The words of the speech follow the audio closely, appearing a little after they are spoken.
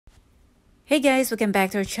Hey guys, welcome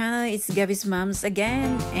back to our channel. It's Gabby's Moms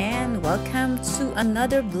again and welcome to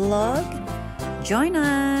another vlog. Join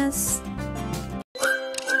us!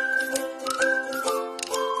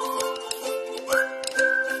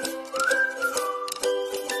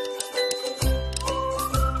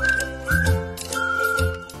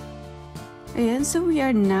 Ayan, so we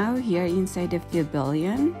are now here inside the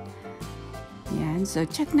pavilion. Yan, so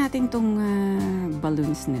check natin tong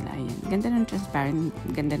balloons nila. Yan, ganda ng transparent,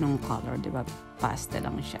 ganda ng color, di ba? Pastel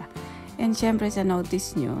lang siya. And syempre sa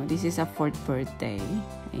notice nyo, this is a 4th birthday.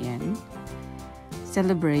 Ayan.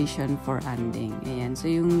 Celebration for Anding. Ayan, so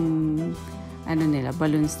yung ano nila,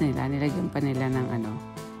 balloons nila, nilagyan pa nila ng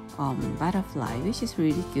butterfly, which is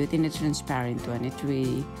really cute, in a transparent one. It's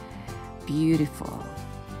really beautiful.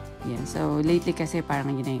 Yan. So, lately kasi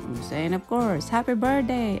parang yun na yung uso. And of course, happy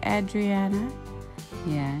birthday, Adriana.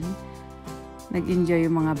 Yan. Nag-enjoy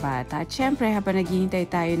yung mga bata. At syempre, habang naghihintay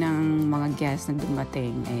tayo ng mga guests na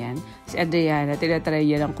dumating, ayan, si Adriana, tinatry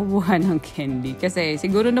niya lang kumuha ng candy. Kasi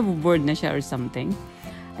siguro nabuboard na siya or something.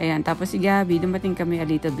 Ayan. Tapos si Gabby, dumating kami a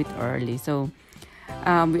little bit early. So,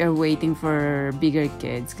 we are waiting for bigger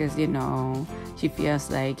kids because, you know, she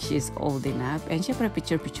feels like she's old enough. And syempre,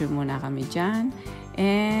 picture-picture muna kami dyan.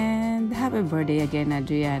 And happy birthday again,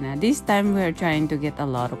 Adriana. This time, we are trying to get a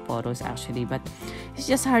lot of photos actually. But it's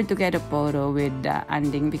just hard to get a photo with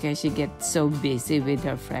Anding because she gets so busy with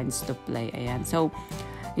her friends to play. Ayan. So,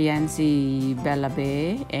 ayan si Bella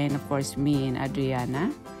Be. And of course, me and Adriana.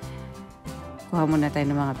 Kuha muna tayo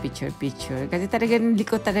ng mga picture-picture. Kasi talaga,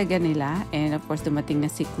 likod talaga nila. And of course, dumating na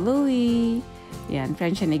si Chloe. Yan,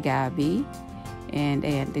 friend siya ni Gabby. And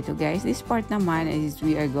ayan, dito guys, this part naman is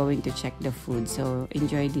we are going to check the food. So,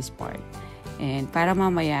 enjoy this part. And para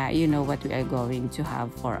mamaya, you know what we are going to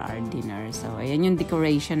have for our dinner. So, ayan yung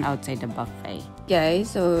decoration outside the buffet.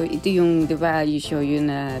 Guys, so ito yung, di ba, you show you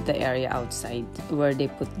na the area outside where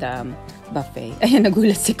they put the buffet. Ayan,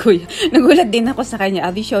 nagulat si Kuya. Nagulat din ako sa kanya.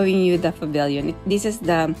 I'll be showing you the pavilion. This is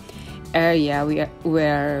the area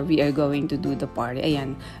where we are going to do the party.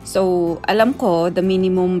 Ayan. So, alam ko, the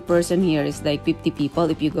minimum person here is like 50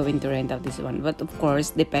 people if you're going to rent out this one. But of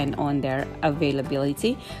course, depend on their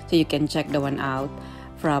availability. So, you can check the one out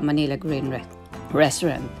from Manila Green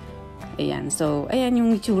Restaurant. Ayan. So, ayan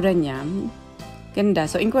yung itsura niya.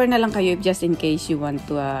 Ganda. So, inquire na lang kayo if just in case you want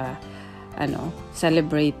to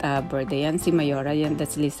celebrate birthday. Yan si Mayora. Yan,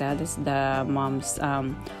 that's Lisa. That's the moms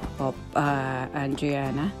of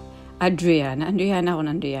Adriana ako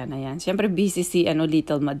ng Adriana yan. Siyempre busy si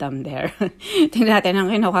little madam there. Tingnan natin ang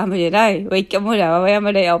kinuha mo dyan. Ay, wait ka muna. Mamaya mo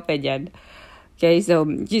na i-open yan. Okay, so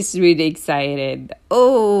she's really excited.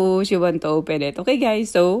 Oh, she want to open it. Okay guys,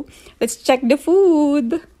 so let's check the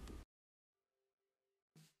food.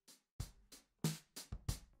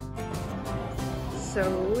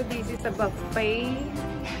 So this is a buffet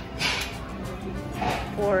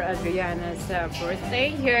for Adriana's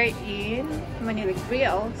birthday here in Manila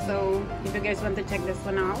Grill. So if you guys want to check this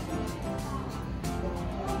one out,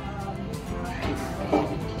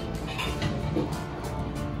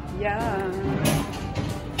 yeah.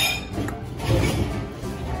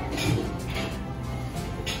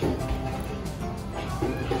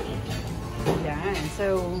 Yeah,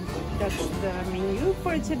 so that's the menu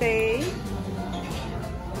for today.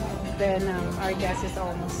 Then our guest is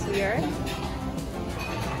almost here.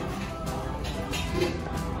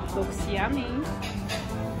 Looks yummy.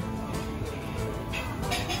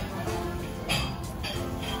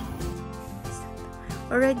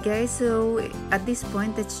 Alright guys, so at this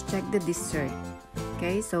point, let's check the dessert.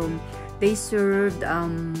 Okay, so they served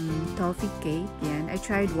toffee cake. Yan. I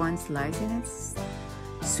tried one slice and it's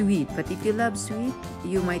sweet. But if you love sweet,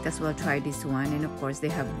 you might as well try this one. And of course,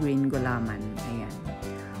 they have green gulaman. Ayan.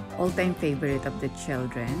 All-time favorite of the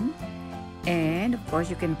children. And of course,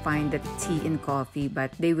 you can find the tea and coffee, but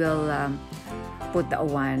they will put that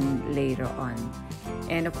one later on.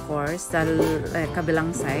 And of course, sa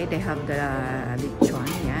kabilang side, they have the lechon.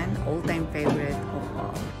 Yan, all-time favorite of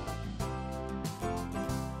all.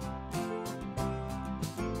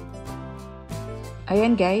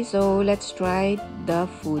 Ayan guys, so let's try the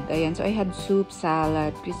food. Ayan, so I had soup,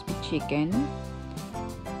 salad, crispy chicken,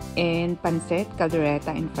 and pancit, caldereta,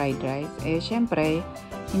 and fried rice. Eh, syempre,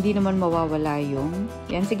 hindi naman mawawala yung,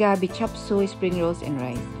 yan si Gabby, chop suey, spring rolls, and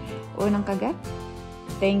rice. Unang kagat.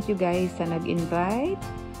 Thank you guys sa nag-invite.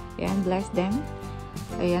 Yan, bless them.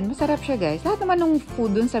 Ayan, masarap siya guys. Lahat naman ng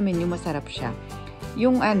food dun sa menu, masarap siya.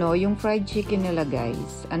 Yung yung fried chicken nila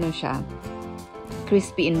guys, siya,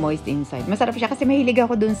 crispy and moist inside. Masarap siya kasi mahilig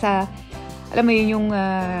ako dun sa, alam mo yun, yung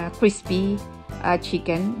crispy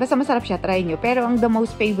chicken. Basta masarap siya, try nyo. Pero ang the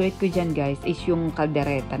most favorite ko dyan guys is yung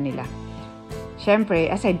caldereta nila. syempre,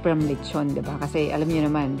 aside from lechon, diba? Kasi alam niyo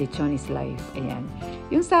naman, lechon is life. Ayan.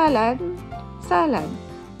 Yung salad.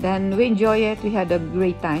 Then, we enjoy it. We had a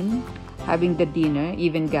great time having the dinner,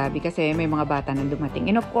 even Gabby, kasi may mga bata nang dumating.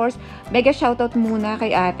 And of course, mega shoutout muna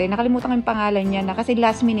kay ate. Nakalimutan ko yung pangalan niya na kasi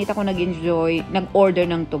last minute ako nag-order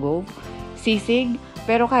ng to go. Sisig.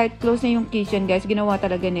 Pero kahit close na yung kitchen, guys, ginawa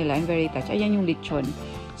talaga nila. I'm very touched. Ayan yung lechon.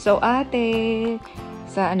 So, ate,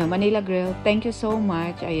 sa Manila Grill, thank you so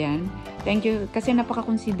much. Ayan. Thank you. Kasi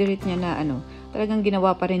napaka-considerate niya na talagang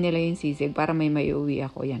ginawa pa rin nila yung sisig para may uwi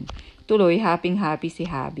ako. Yan. Tuloy, happy si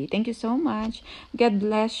Habi. Thank you so much. God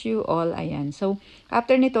bless you all. Ayan. So,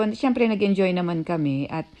 after nito, syempre nag-enjoy naman kami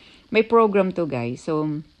at may program to, guys.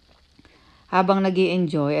 So, habang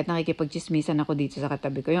nag-i-enjoy at nakikipag-chismisan ako dito sa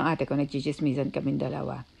katabi ko, yung ate ko, nag-chismisan kaming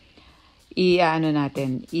dalawa.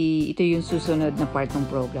 Ito yung susunod na part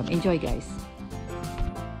ng program. Enjoy, guys.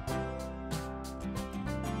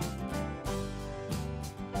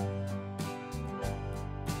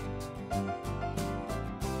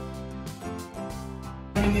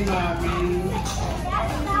 Ni Mami, sana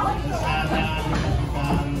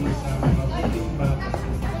lumapitan sa mabuting bata.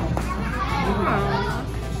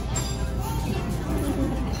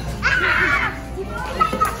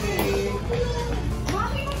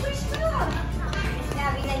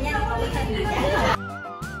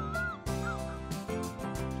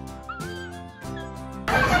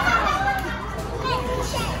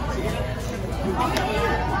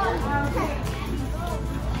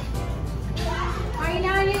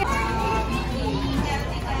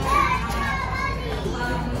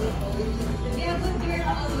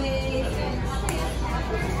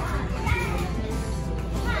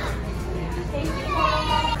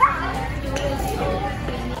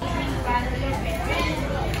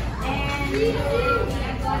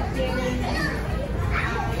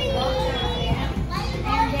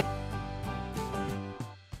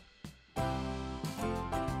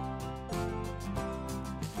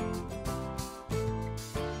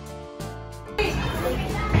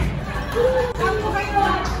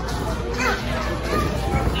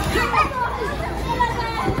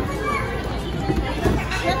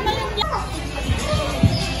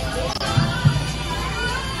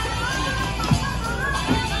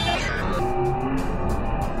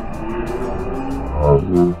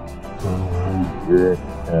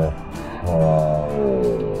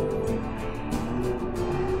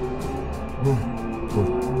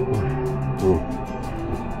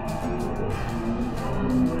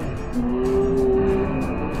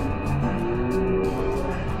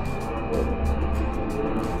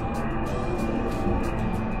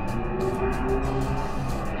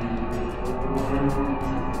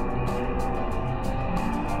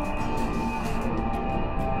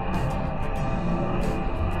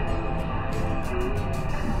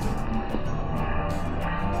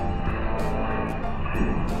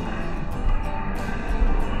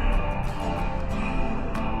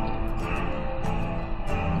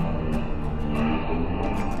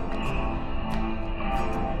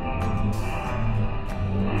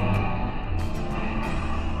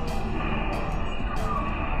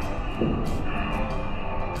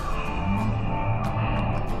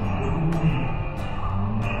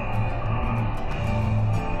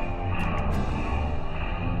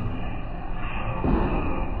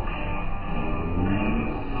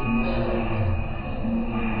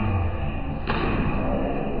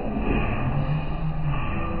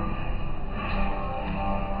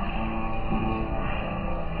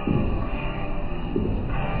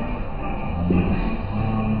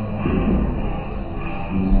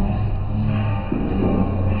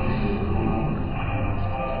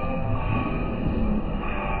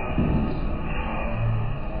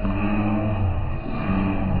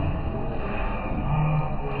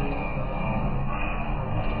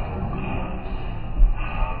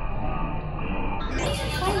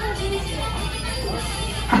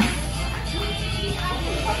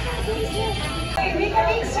 Make a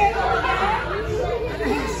big circle here.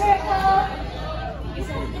 Big circle.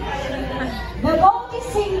 The boat is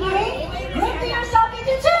sinking. Bring to yourself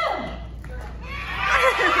into two.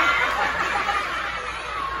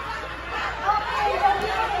 Okay, the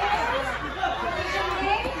winner is Teacher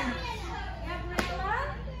May,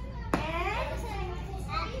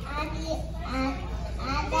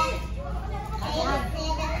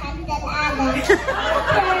 Gabriela, and okay.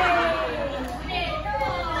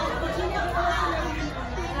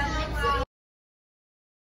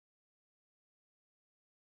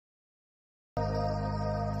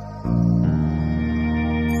 Thank you.